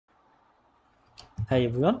Hi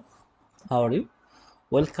everyone, how are you?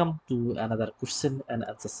 Welcome to another question and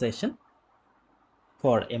answer session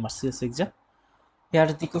for MRCS exam. Here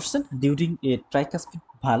is the question. During a tricuspid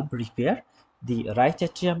valve repair, the right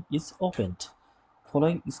atrium is opened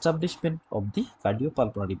following establishment of the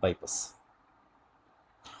cardiopulmonary bypass.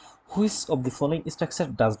 Which of the following structure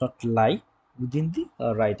does not lie within the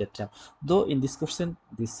right atrium? Though in this question,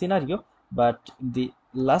 this scenario, but in the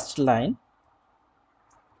last line,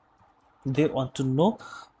 they want to know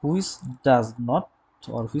which does not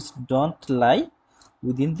or which don't lie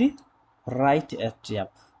within the right atrium.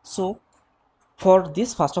 So for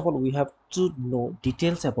this, first of all, we have to know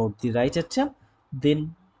details about the right atrium.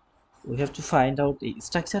 Then we have to find out a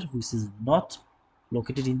structure which is not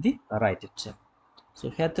located in the right atrium.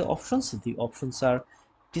 So here the options are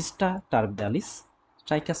tista terminalis,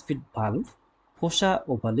 tricuspid valve, fossa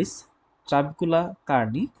ovalis, trabecula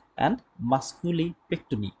carni, and musculi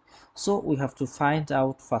pectoni. So we have to find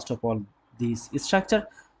out first of all this structure,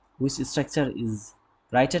 which structure is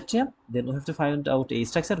right atrium. Then we have to find out a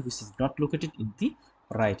structure which is not located in the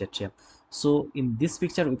right atrium. So in this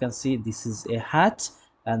picture we can see this is a heart,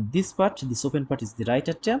 and this open part is the right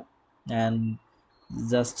atrium, and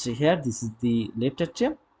just here this is the left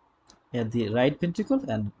atrium, here the right ventricle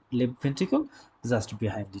and left ventricle just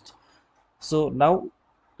behind it. So now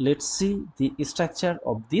let's see the structure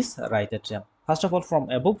of this right atrium. First of all, from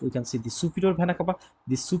above we can see the superior vena cava.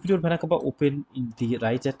 The superior vena cava open in the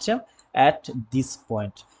right atrium at this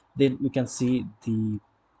point. Then we can see the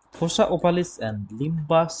fossa ovalis and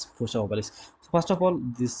limbus fossa ovalis. So first of all,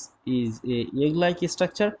 this is a egg-like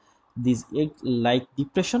structure, this egg-like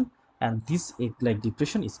depression, and this egg-like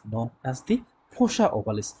depression is known as the fossa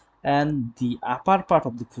ovalis, and the upper part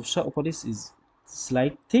of the fossa ovalis is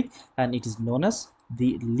slight thick, and it is known as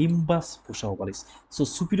the limbus fossa ovalis. So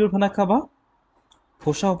superior vena cava,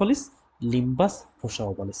 fossa ovalis, limbus fossa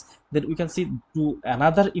ovalis. Then we can see two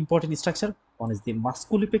another important structure. One is the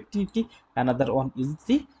musculopectinity, another one is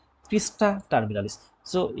the crista terminalis.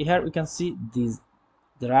 So here we can see these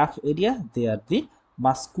the rough area, they are the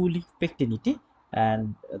musculopectinity,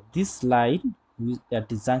 and this line at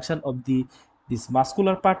the junction of the this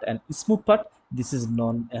muscular part and smooth part, this is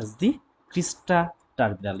known as the crista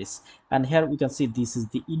terminalis. And here we can see this is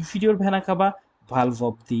the inferior vena cava, valve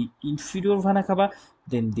of the inferior vena cava,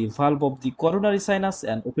 then the valve of the coronary sinus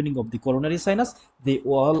and opening of the coronary sinus, they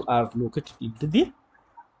all are located into the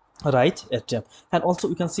right atrium. And also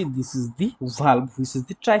we can see this is the valve which is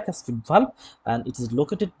the tricuspid valve, and it is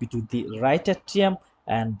located between the right atrium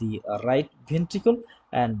and the right ventricle,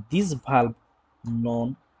 and this valve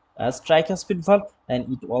known as tricuspid valve,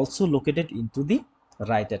 and it also located into the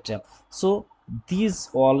right atrium. So these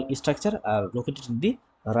all structure are located in the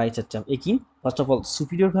right atrium. Again, first of all,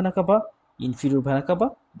 superior vena cava, inferior vena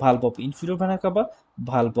cava, valve of inferior vena cava,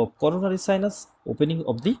 valve of coronary sinus, opening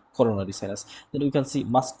of the coronary sinus. Then we can see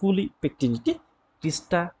musculopectinity,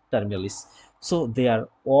 crista terminalis. So they are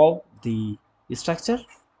all the structure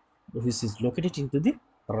which is located into the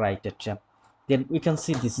right atrium. Then we can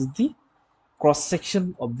see this is the cross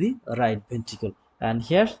section of the right ventricle, and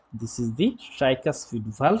here this is the tricuspid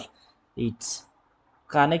valve. It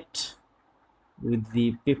connect with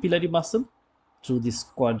the papillary muscle through this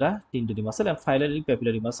quadra tendinous muscle, and finally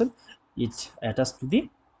papillary muscle is attached to the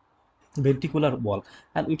ventricular wall.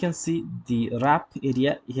 And we can see the wrap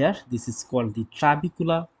area here, this is called the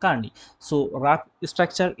trabecula carni. So wrap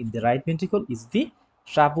structure in the right ventricle is the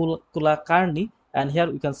trabecula carni, and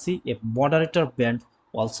here we can see a moderator band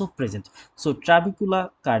also present. So trabecula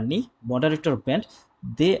carni, moderator band,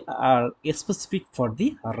 they are specific for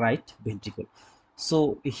the right ventricle.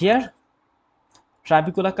 So here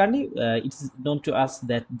trabecula carni, it is known to us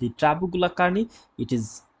that the trabecula carni, it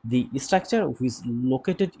is the structure which is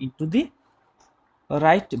located into the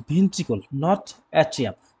right ventricle, not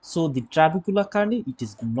atrium. So the trabecula carni, it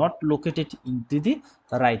is not located into the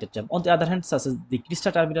right atrium. On the other hand, such as the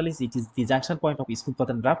crista terminalis, it is the junction point of smooth path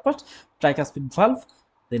and rough part, tricuspid valve,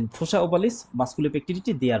 then fossa ovalis,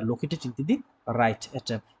 musculopectinity, they are located into the right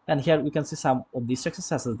atrium. And here we can see some of the structures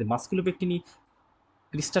such as the musculopectiny,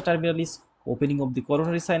 crista terminalis, opening of the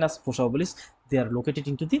coronary sinus, fossa ovalis, they are located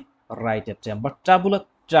into the right atrium. But trabecula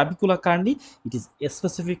carni, it is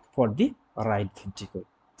specific for the right ventricle.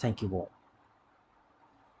 Thank you all.